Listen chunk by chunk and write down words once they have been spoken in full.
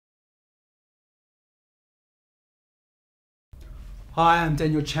Hi, I'm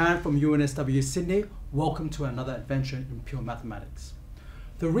Daniel Chan from UNSW Sydney. Welcome to another adventure in pure mathematics.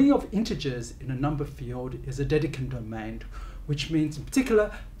 The ring of integers in a number field is a Dedekind domain, which means in particular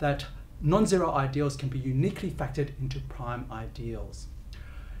that non-zero ideals can be uniquely factored into prime ideals.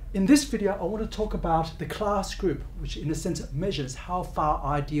 In this video, I want to talk about the class group, which in a sense measures how far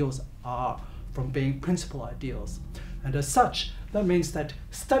ideals are from being principal ideals. And as such, that means that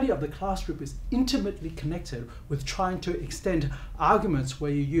study of the class group is intimately connected with trying to extend arguments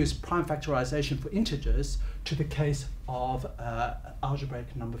where you use prime factorisation for integers to the case of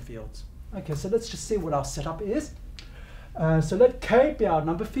algebraic number fields. Okay, so let's just see what our setup is. So let K be our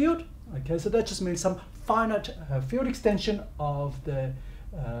number field. Okay, so that just means some finite field extension of the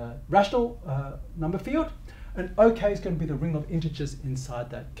rational number field, and OK is going to be the ring of integers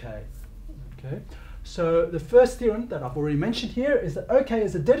inside that K. Okay. So the first theorem that I've already mentioned here is that OK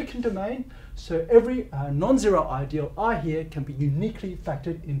is a Dedekind domain, so every non-zero ideal I here can be uniquely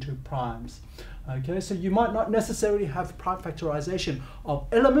factored into primes. Okay, so you might not necessarily have prime factorisation of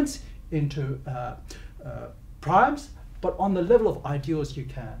elements into primes, but on the level of ideals you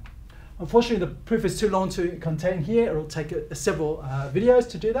can. Unfortunately, the proof is too long to contain here. It will take several videos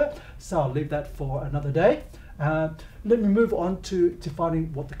to do that, so I'll leave that for another day. Let me move on to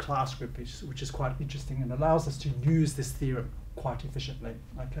defining what the class group is, which is quite interesting and allows us to use this theorem quite efficiently.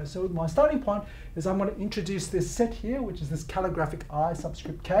 Okay, so my starting point is I'm going to introduce this set here, which is this calligraphic I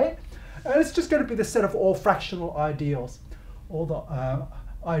subscript k, and it's just going to be the set of all fractional ideals, all the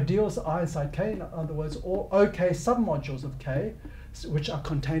ideals I inside k, in other words, all OK submodules of k, which are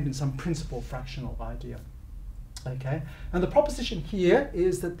contained in some principal fractional ideal. Okay, and the proposition here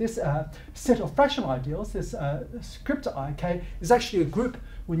is that this set of fractional ideals, this script ik, is actually a group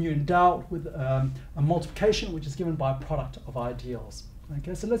when you endow it with a multiplication which is given by a product of ideals.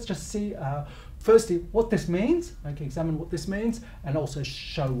 Okay, so let's just see firstly what this means. Okay, examine what this means and also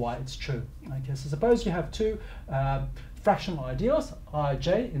show why it's true. Okay, so suppose you have two fractional ideals,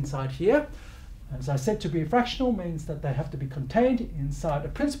 ij, inside here. As I said, to be fractional means that they have to be contained inside a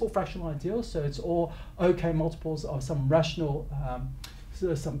principal fractional ideal, so it's all OK multiples of some rational,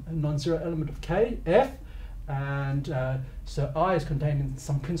 so some non-zero element of k, f, and so I is contained in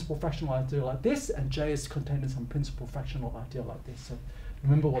some principal fractional ideal like this, and j is contained in some principal fractional ideal like this. So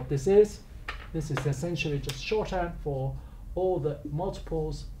remember what this is. This is essentially just shorthand for all the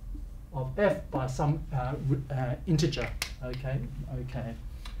multiples of f by some integer. Okay, okay.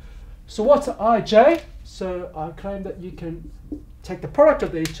 So what's ij? So I claim that you can take the product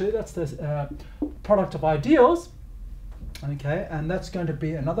of these two, that's the product of ideals, okay, and that's going to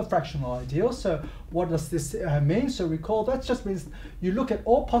be another fractional ideal. So what does this mean? So recall that just means you look at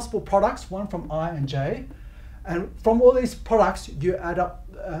all possible products, one from I and j, and from all these products you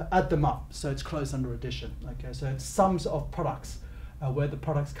add them up, so it's closed under addition. Okay, so it's sums of products where the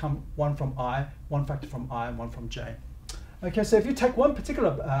products come one from I, one factor from I, and one from j. Okay, so if you take one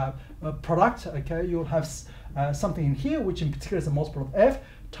particular product, okay, you'll have something in here, which in particular is a multiple of f,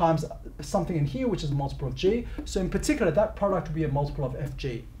 times something in here, which is a multiple of g. So in particular, that product will be a multiple of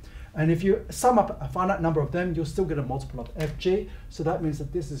fg. And if you sum up a finite number of them, you'll still get a multiple of fg. So that means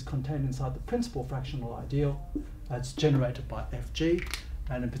that this is contained inside the principal fractional ideal that's generated by fg.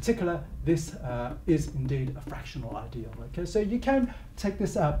 And in particular, this is indeed a fractional ideal. Okay, so you can take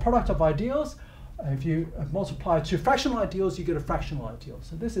this product of ideals. If you multiply two fractional ideals, you get a fractional ideal.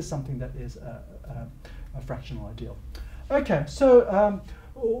 So this is something that is a fractional ideal. Okay, so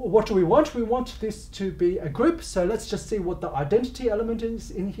what do we want? We want this to be a group. So let's just see what the identity element is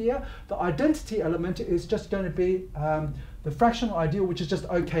in here. The identity element is just going to be the fractional ideal, which is just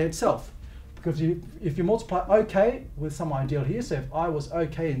OK itself. Because if you multiply OK with some ideal here, so if I was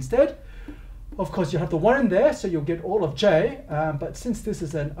OK instead, of course, you have the 1 in there, so you'll get all of j, but since this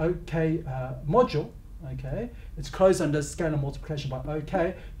is an OK module, okay, it's closed under scalar multiplication by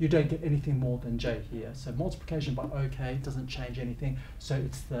OK, you don't get anything more than j here. So multiplication by OK doesn't change anything, so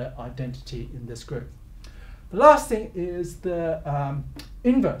it's the identity in this group. The last thing is the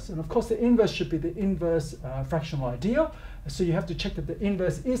inverse, and of course the inverse should be the inverse fractional ideal, so you have to check that the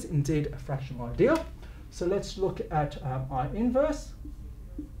inverse is indeed a fractional ideal. So let's look at I inverse.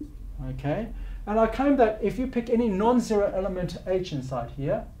 Okay, and I claim that if you pick any non-zero element h inside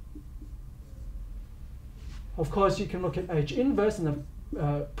here, of course you can look at h inverse and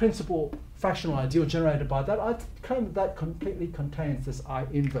the principal fractional ideal generated by that. I claim that that completely contains this I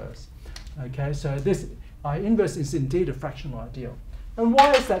inverse. Okay, so this I inverse is indeed a fractional ideal. And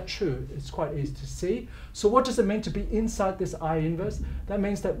why is that true? It's quite easy to see. So what does it mean to be inside this I inverse? That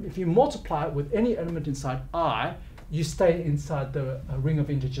means that if you multiply it with any element inside I, you stay inside the ring of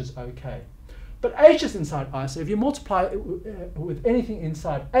integers OK. But h is inside I, so if you multiply it with anything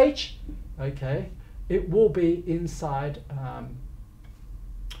inside h, okay, it will be inside,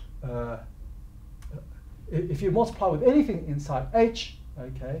 if you multiply with anything inside h,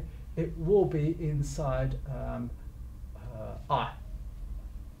 okay, it will be inside I,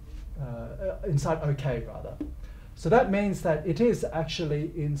 inside OK rather. So that means that it is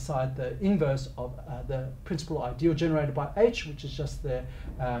actually inside the inverse of the principal ideal generated by h, which is just the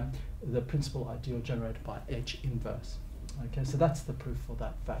principal ideal generated by h inverse. Okay, so that's the proof for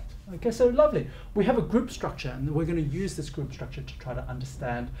that fact. Okay, so lovely. We have a group structure, and we're going to use this group structure to try to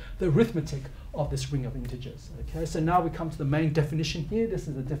understand the arithmetic of this ring of integers. Okay, so now we come to the main definition here. This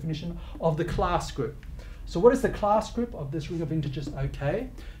is the definition of the class group. So what is the class group of this ring of integers? Okay,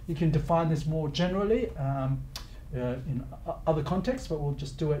 you can define this more generally in other contexts, but we'll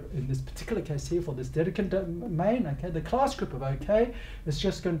just do it in this particular case here for this Dedekind domain. Okay, the class group of OK is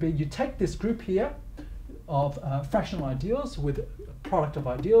just going to be, you take this group here of fractional ideals with product of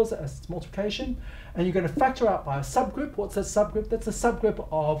ideals as its multiplication, and you're going to factor out by a subgroup. What's a subgroup? That's a subgroup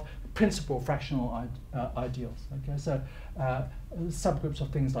of principal fractional ideals. Okay, so subgroups of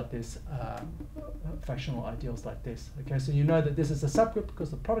things like this, fractional ideals like this. Okay, so you know that this is a subgroup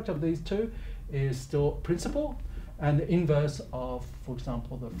because the product of these two is still principal, and the inverse of, for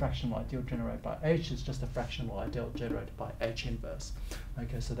example, the fractional ideal generated by h is just a fractional ideal generated by h inverse.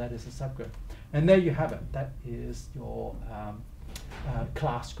 Okay, so that is a subgroup. And there you have it. That is your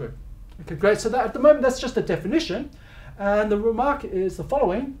class group. Okay, great. So that, at the moment, that's just a definition. And the remark is the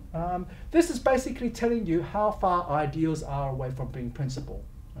following. This is basically telling you how far ideals are away from being principal.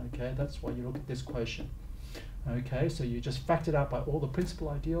 Okay, that's why you look at this quotient. Okay, so you just factor it out by all the principal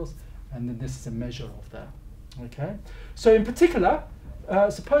ideals, and then this is a measure of that. Okay, so in particular,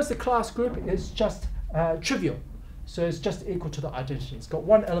 suppose the class group is just trivial. So it's just equal to the identity. It's got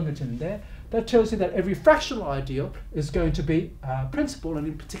one element in there. That tells you that every fractional ideal is going to be principal, and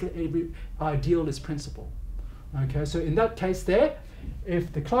in particular, every ideal is principal. Okay, so in that case there,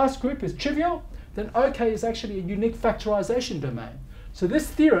 if the class group is trivial, then OK is actually a unique factorisation domain. So this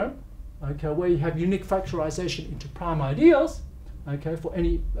theorem, okay, where you have unique factorisation into prime ideals, okay, for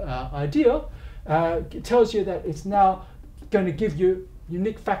any ideal, it tells you that it's now going to give you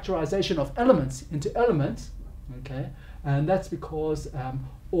unique factorisation of elements into elements, okay, and that's because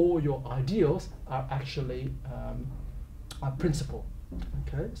all your ideals are actually principal.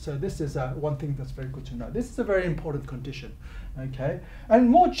 Okay, so this is one thing that's very good to know. This is a very important condition. Okay, and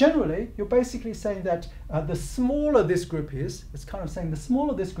more generally, you're basically saying that the smaller this group is, it's kind of saying the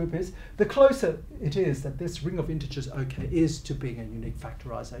smaller this group is, the closer it is that this ring of integers OK is to being a unique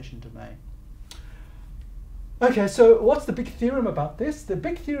factorisation domain. Okay, so what's the big theorem about this? The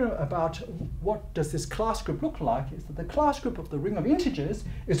big theorem about what does this class group look like is that the class group of the ring of integers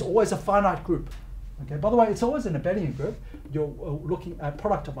is always a finite group. Okay, by the way, it's always an abelian group. You're looking at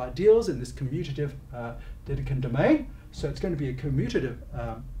product of ideals in this commutative Dedekind domain. So it's going to be a commutative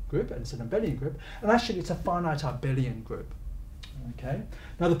group, and it's an abelian group. And actually, it's a finite abelian group. Okay.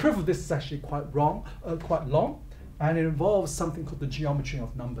 Now, the proof of this is actually quite long, and it involves something called the geometry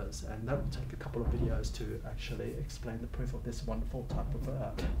of numbers. And that will take a couple of videos to actually explain the proof of this wonderful type of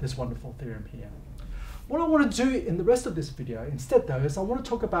this wonderful theorem here. What I want to do in the rest of this video instead, though, is I want to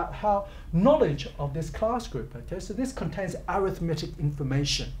talk about how knowledge of this class group, okay, so this contains arithmetic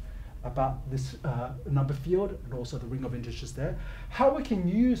information about this number field and also the ring of integers there, how we can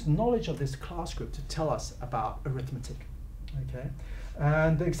use knowledge of this class group to tell us about arithmetic, okay.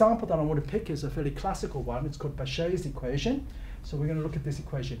 And the example that I want to pick is a fairly classical one. It's called Bachet's equation. So we're going to look at this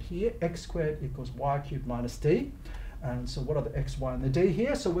equation here, x squared equals y cubed minus d. And so what are the x, y, and the d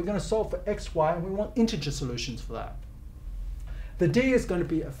here? So we're going to solve for x, y, and we want integer solutions for that. The d is going to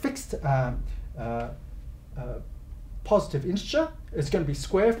be a fixed positive integer. It's going to be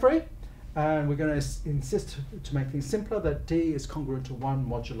square free. And we're going to insist, to make things simpler, that d is congruent to 1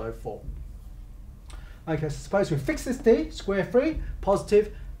 modulo 4. Okay, so suppose we fix this d, square free,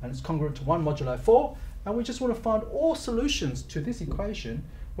 positive, and it's congruent to 1 modulo 4. And we just want to find all solutions to this equation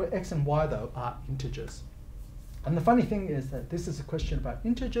where x and y, though, are integers. And the funny thing is that this is a question about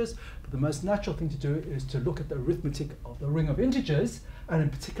integers, but the most natural thing to do is to look at the arithmetic of the ring of integers, and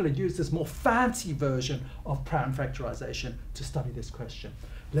in particular use this more fancy version of prime factorisation to study this question.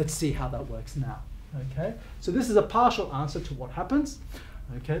 Let's see how that works now. Okay, so this is a partial answer to what happens.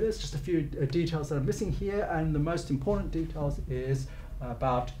 Okay, there's just a few details that are missing here, and the most important details is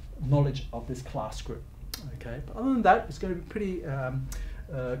about knowledge of this class group. Okay, but other than that, it's going to be pretty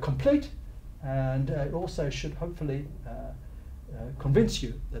complete. And it also should hopefully convince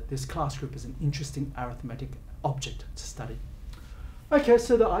you that this class group is an interesting arithmetic object to study. Okay,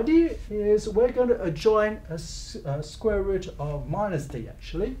 so the idea is we're going to adjoin a square root of minus d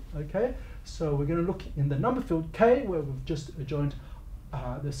actually. Okay, so we're going to look in the number field k where we've just adjoined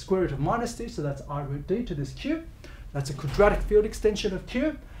the square root of minus d, so that's I root d to this cube. That's a quadratic field extension of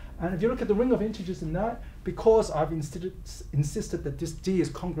Q. And if you look at the ring of integers in that, because I've insisted that this d is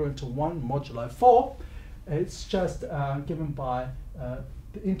congruent to 1 modulo 4, it's just given by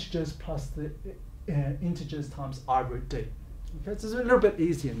the integers plus the integers times I root d. Okay, so it's a little bit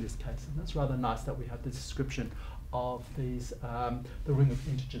easier in this case, and that's rather nice that we have the description of these the ring of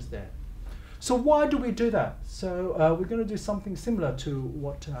integers there. So why do we do that? So we're going to do something similar to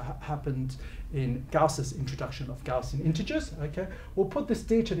what happened in Gauss's introduction of Gaussian integers. Okay, we'll put this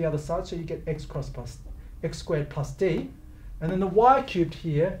d to the other side, so you get x squared plus d, and then the y cubed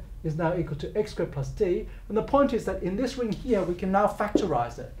here is now equal to x squared plus d. And the point is that in this ring here, we can now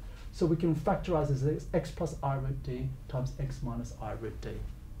factorize it. So we can factorize as x plus I root d times x minus I root d.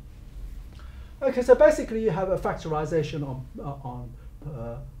 Okay, so basically you have a factorization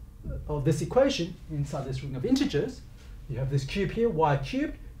of this equation inside this ring of integers. You have this cube here, y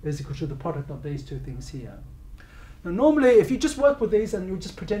cubed is equal to the product of these two things here. Now normally if you just work with these and you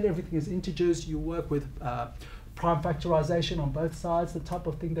just pretend everything is integers, you work with prime factorization on both sides. The type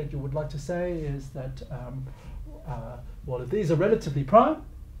of thing that you would like to say is that, well, if these are relatively prime,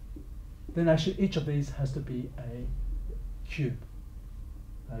 then actually each of these has to be a cube.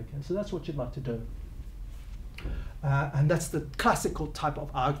 Okay, so that's what you'd like to do. And that's the classical type of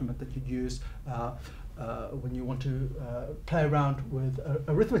argument that you use when you want to play around with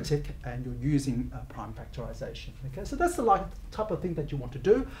arithmetic and you're using prime factorization. Okay, so that's the type of thing that you want to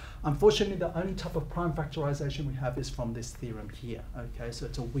do. Unfortunately, the only type of prime factorization we have is from this theorem here. Okay, so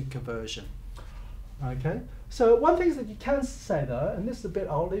it's a weaker version. Okay, so one thing that you can say though, and this is a bit,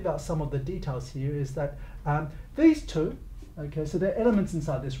 I'll leave out some of the details here, is that these two, okay, so they're elements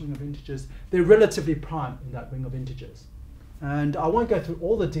inside this ring of integers, they're relatively prime in that ring of integers. And I won't go through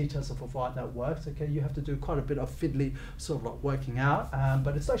all the details of why that works, okay, you have to do quite a bit of fiddly sort of like working out,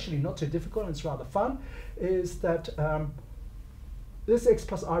 but it's actually not too difficult and it's rather fun, is that this x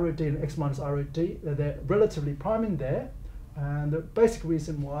plus I root d and x minus I root d, they're relatively prime in there. And the basic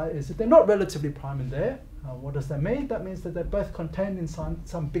reason why is that they're not relatively prime in there. What does that mean? That means that they're both contained in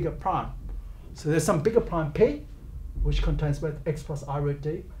some bigger prime. So there's some bigger prime p, which contains both x plus I root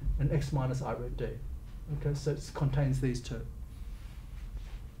d and x minus I root d. Okay, so it contains these two.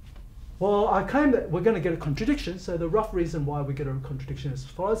 Well, I claim that we're going to get a contradiction. So the rough reason why we get a contradiction is as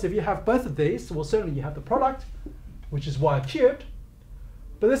follows. If you have both of these, well, certainly you have the product, which is y cubed.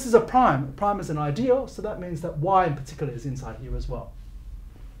 But this is a prime. Prime is an ideal, so that means that y in particular is inside here as well.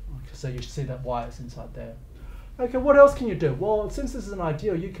 Okay, so you see that y is inside there. Okay, what else can you do? Well, since this is an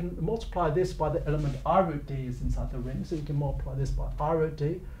ideal, you can multiply this by the element I root d is inside the ring. So you can multiply this by I root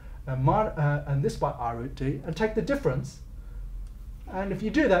d and this by I root d and take the difference. And if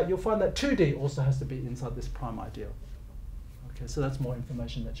you do that, you'll find that 2d also has to be inside this prime ideal. Okay, so that's more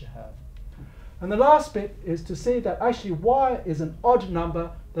information that you have. And the last bit is to see that actually y is an odd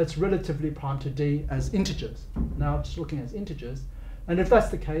number that's relatively prime to d as integers. Now just looking as integers, and if that's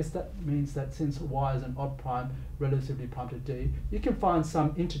the case, that means that since y is an odd prime relatively prime to d, you can find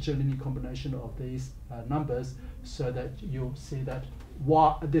some integer linear combination of these numbers so that you'll see that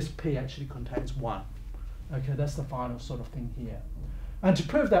this p actually contains 1. Okay, that's the final sort of thing here. And to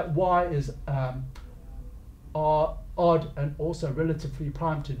prove that y is odd and also relatively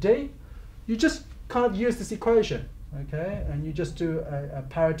prime to d, you just kind of use this equation, okay, and you just do a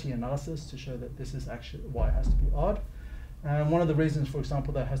parity analysis to show that this is actually y has to be odd. And one of the reasons, for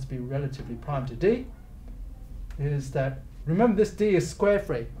example, that it has to be relatively prime to d is that, remember, this d is square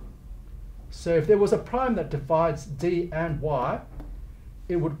free. So if there was a prime that divides d and y,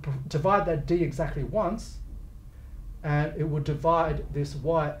 it would divide that d exactly once, and it would divide this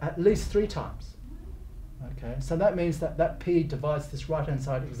y at least 3 times. Okay, so that means that that p divides this right-hand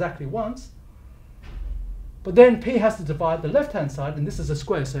side exactly once, but then p has to divide the left-hand side, and this is a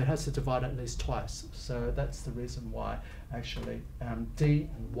square, so it has to divide at least twice. So that's the reason why actually d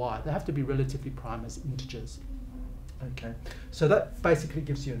and y, they have to be relatively prime as integers. Okay, so that basically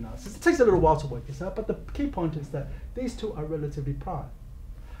gives you an analysis. It takes a little while to work this out, but the key point is that these two are relatively prime.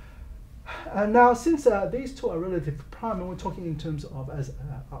 And now, since these two are relatively prime, and we're talking in terms of as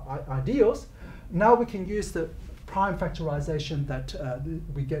ideals, now we can use the prime factorization that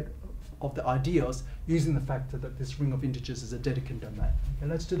we get of the ideals using the fact that this ring of integers is a Dedekind domain. Okay,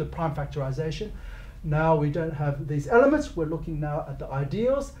 let's do the prime factorization. Now we don't have these elements. We're looking now at the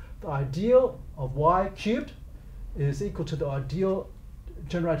ideals. The ideal of y cubed is equal to the ideal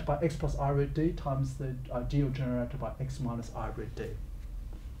generated by x plus I root d times the ideal generated by x minus I root d.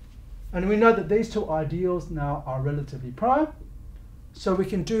 And we know that these two ideals now are relatively prime. So we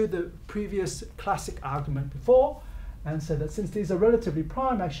can do the previous classic argument before and say that since these are relatively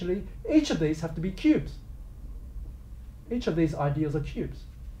prime, actually, each of these have to be cubes. Each of these ideals are cubes.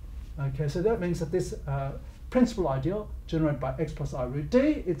 Okay, so that means that this principal ideal generated by x plus I root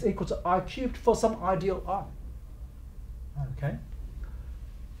d, it's equal to I cubed for some ideal I. Okay.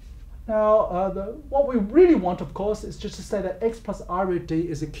 Now, what we really want, of course, is just to say that x plus I root d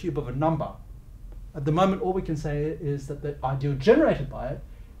is a cube of a number. At the moment, all we can say is that the ideal generated by it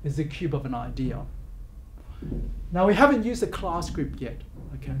is the cube of an ideal. Now, we haven't used the class group yet.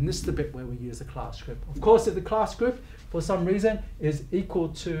 Okay, and this is the bit where we use the class group. Of course, if the class group, for some reason, is equal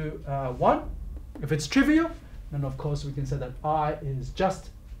to 1, if it's trivial, then of course we can say that I is just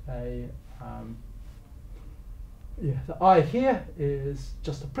a the I here is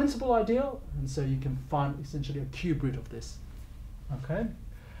just a principal ideal, and so you can find essentially a cube root of this. Okay.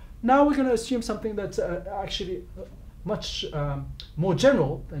 Now we're going to assume something that's actually much more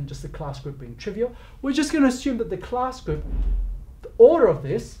general than just the class group being trivial. We're just going to assume that the class group, the order of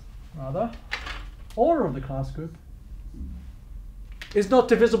this, rather, order of the class group is not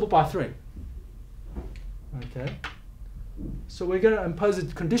divisible by 3. Okay. So we're going to impose a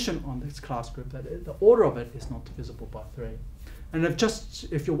condition on this class group that the order of it is not divisible by 3. And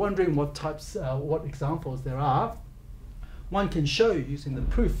if you're wondering what types, what examples there are, one can show you using the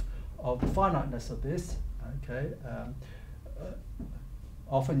proof of the finiteness of this. Okay,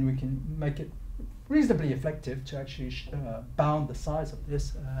 often we can make it reasonably effective to actually bound the size of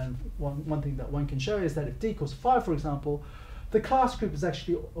this. And one thing that one can show is that if d equals 5, for example, the class group is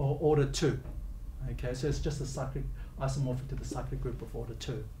actually order 2. Okay, so it's just a cyclic isomorphic to the cyclic group of order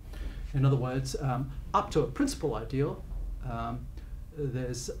 2. In other words, up to a principal ideal,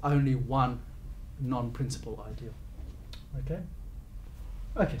 there's only one non-principal ideal. Okay.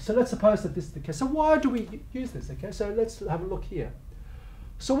 Okay, so let's suppose that this is the case. So why do we use this? Okay, so let's have a look here.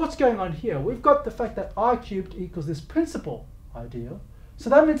 So what's going on here? We've got the fact that I cubed equals this principal ideal. So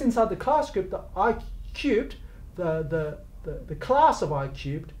that means inside the class group, the I cubed, the class of I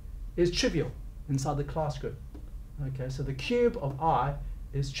cubed is trivial inside the class group. Okay, so the cube of I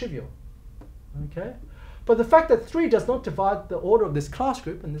is trivial. Okay, but the fact that 3 does not divide the order of this class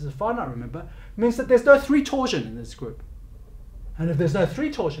group, and this is finite, remember, means that there's no 3 torsion in this group. And if there's no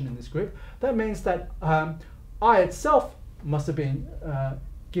 3 torsion in this group, that means that I itself must have been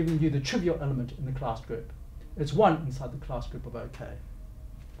giving you the trivial element in the class group. It's 1 inside the class group of OK.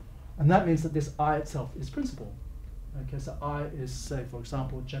 And that means that this I itself is principal. Okay, so I is, say, for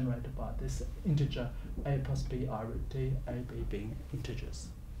example, generated by this integer a plus b I root d, a, b being integers.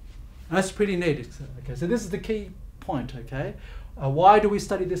 And that's pretty neat. Okay, so this is the key point. Okay, why do we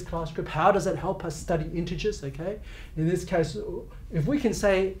study this class group? How does it help us study integers? Okay, in this case, if we can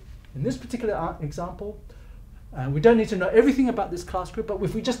say in this particular example, we don't need to know everything about this class group, but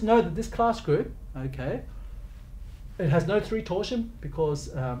if we just know that this class group, okay, it has no 3 torsion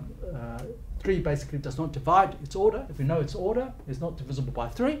because 3 basically does not divide its order. If we know its order is not divisible by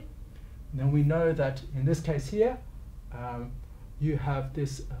 3, then we know that in this case here, you have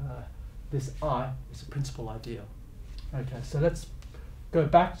this this I is a principal ideal. Okay, so let's go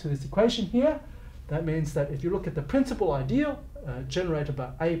back to this equation here. That means that if you look at the principal ideal generated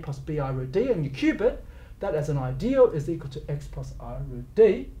by a plus b I root d and you cube it, that as an ideal is equal to x plus I root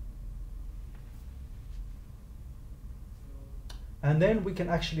d. And then we can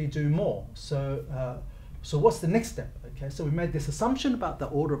actually do more. So, so what's the next step? Okay, so we made this assumption about the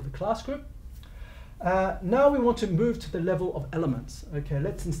order of the class group. Now we want to move to the level of elements. Okay,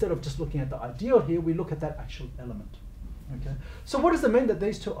 let's, instead of just looking at the ideal here, we look at that actual element. Okay, so what does it mean that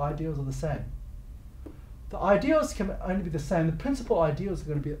these two ideals are the same? The ideals can only be the same, the principal ideals are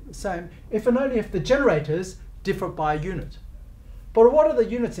going to be the same if and only if the generators differ by a unit. But what are the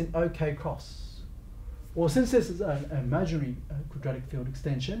units in OK cross? Well, since this is an imaginary quadratic field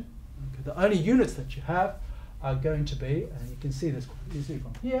extension, okay, the only units that you have are going to be, and you can see this quite easily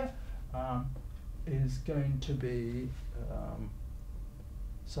from here, is going to be,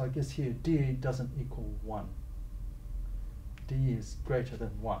 so I guess here d doesn't equal 1. D is greater than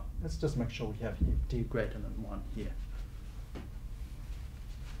 1. Let's just make sure we have here d greater than 1 here.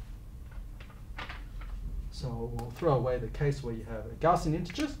 So we'll throw away the case where you have Gaussian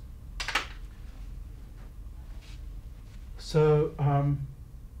integers. So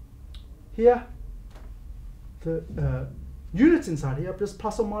here, the units inside here are just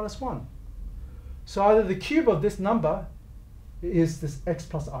plus or minus 1. So either the cube of this number is this x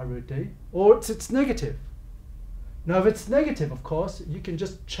plus I root d, or it's negative. Now if it's negative, of course, you can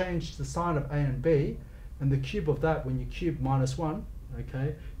just change the sign of a and b, and the cube of that, when you cube minus 1,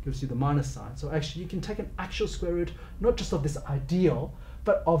 okay, gives you the minus sign. So actually you can take an actual square root, not just of this ideal,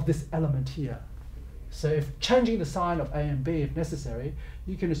 but of this element here. So if changing the sign of a and b if necessary,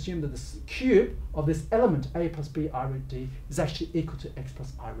 you can assume that the cube of this element a plus b I root d is actually equal to x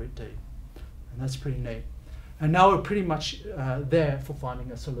plus I root d. And that's pretty neat. And now we're pretty much there for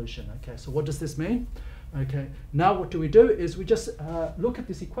finding a solution. Okay, so what does this mean? Okay, now what do we do is we just look at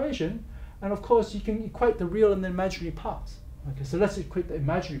this equation, and of course you can equate the real and the imaginary parts. Okay, so let's equate the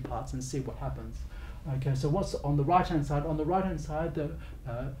imaginary parts and see what happens. Okay, so what's on the right-hand side? On the right-hand side, the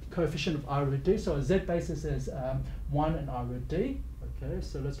coefficient of I root d. So a z basis is 1 and I root d. Okay,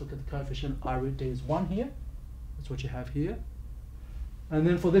 so let's look at the coefficient of I root d is 1 here. That's what you have here. And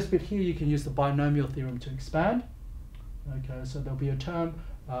then for this bit here, you can use the binomial theorem to expand. Okay, so there'll be a term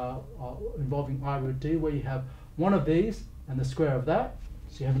involving I root d where you have one of these and the square of that.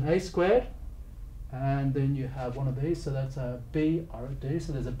 So you have an a squared, and then you have one of these, so that's a b I root d.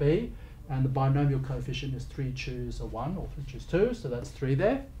 So there's a b, and the binomial coefficient is 3 choose a 1, or 3 choose 2, so that's 3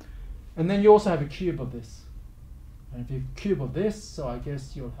 there. And then you also have a cube of this. And if you cube of this, so I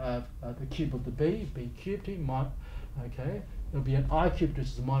guess you'll have the cube of the b cubed here, okay. There'll be an I cubed, which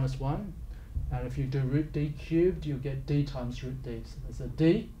is a minus 1. And if you do root d cubed, you'll get d times root d. So there's a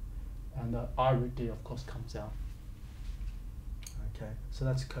d, and the I root d, of course, comes out. Okay, so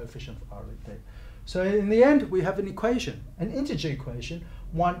that's the coefficient of I root d. So in the end, we have an equation, an integer equation,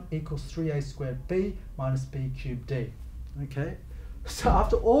 1 equals 3a squared b minus b cubed d. Okay, so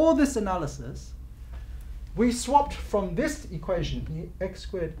after all this analysis, we swapped from this equation here, x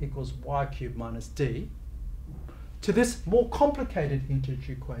squared equals y cubed minus d, to this more complicated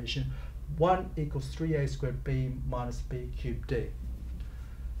integer equation, 1 equals 3a squared b minus b cubed d.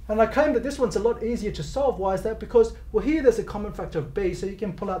 And I claim that this one's a lot easier to solve. Why is that? Because, well, here there's a common factor of b, so you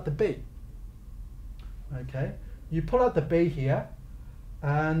can pull out the b. Okay, you pull out the b here,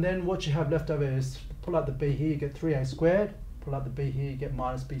 and then what you have left over is pull out the b here, you get 3a squared, pull out the b here, you get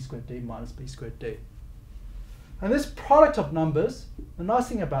minus b squared d minus b squared d. And this product of numbers, the nice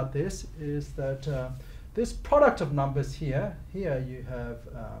thing about this is that this product of numbers here you have,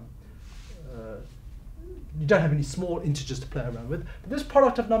 you don't have any small integers to play around with, but this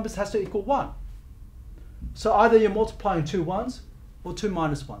product of numbers has to equal 1. So either you're multiplying 2 ones or 2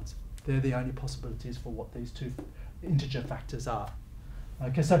 minus 1s. They're the only possibilities for what these two integer factors are.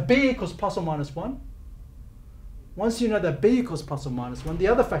 Okay, so b equals plus or minus 1. Once you know that b equals plus or minus 1, the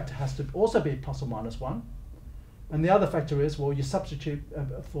other factor has to also be plus or minus 1. And the other factor is, well, you substitute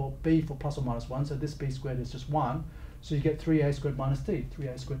for b for plus or minus 1, so this b squared is just 1. So you get 3a squared minus d.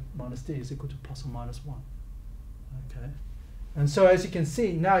 3a squared minus d is equal to plus or minus 1. Okay, and so as you can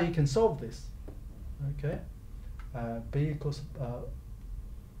see, now you can solve this. Okay, b equals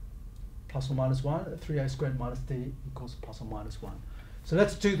plus or minus 1, 3a squared minus d equals plus or minus 1. So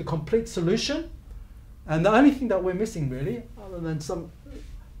let's do the complete solution. And the only thing that we're missing really, other than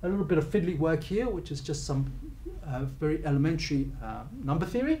a little bit of fiddly work here, which is just some very elementary number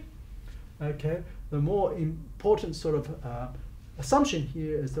theory. Okay, the more important sort of assumption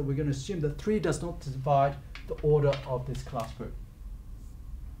here is that we're going to assume that 3 does not divide the order of this class group.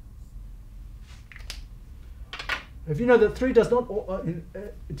 If you know that 3 does not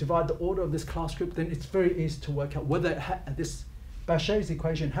divide the order of this class group, then it's very easy to work out whether this Bachet's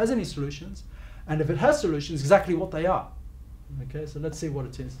equation has any solutions, and if it has solutions, exactly what they are. Okay, so let's see what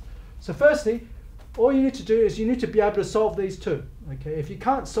it is. So firstly, all you need to do is you need to be able to solve these two. Okay, if you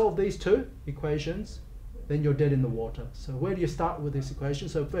can't solve these two equations, then you're dead in the water. So where do you start with this equation?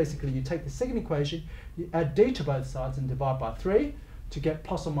 So basically you take the second equation, you add d to both sides and divide by 3 to get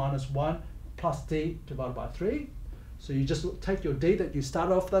plus or minus 1 plus d divided by 3. So you just take your d that you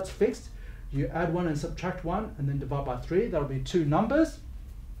start off, that's fixed. You add 1 and subtract 1 and then divide by 3. That'll be 2 numbers.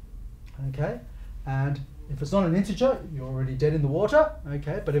 Okay, and if it's not an integer, you're already dead in the water.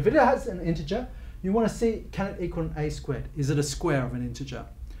 Okay, but if it has an integer, you want to see, can it equal an a squared? Is it a square of an integer?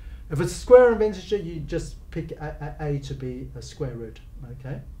 If it's a square of an integer, you just pick a to be a square root.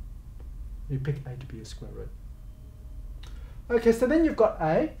 Okay, you pick a to be a square root. Okay, so then you've got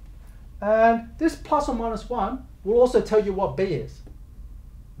a, and this plus or minus 1 will also tell you what b is.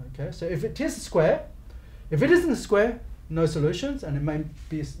 Okay, so if it is a square, if it isn't a square, no solutions, and it may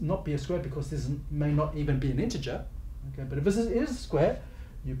not be a square because this may not even be an integer. Okay, but if it is a square,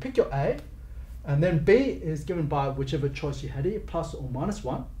 you pick your a, and then b is given by whichever choice you had here, plus or minus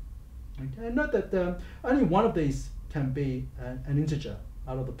 1. Okay, and note that only one of these can be an integer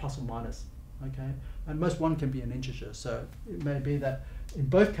out of the plus or minus. Okay, and most one can be an integer, so it may be that in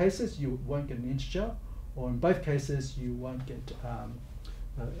both cases you won't get an integer, or in both cases you won't get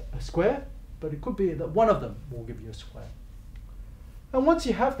a square, but it could be that one of them will give you a square. And once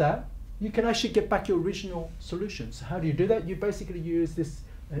you have that, you can actually get back your original solution. So how do you do that? You basically use this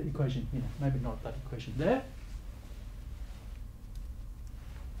equation here, maybe not that equation there.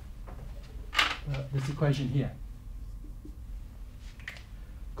 This equation here.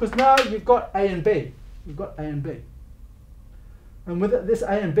 Because now you've got A and B. You've got A and B. And with this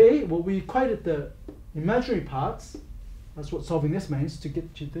A and B, well, we equated the imaginary parts. That's what solving this means, to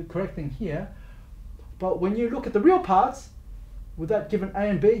get to the correct thing here. But when you look at the real parts, with that given A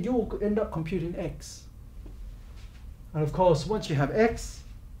and B, you will end up computing X. And of course, once you have X,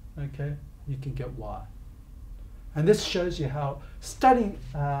 okay, you can get Y. And this shows you how studying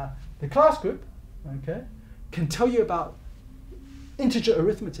the class group, okay, can tell you about integer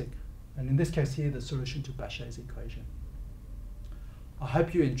arithmetic. And in this case here, the solution to Bachet's equation. I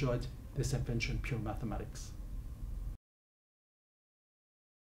hope you enjoyed this adventure in pure mathematics.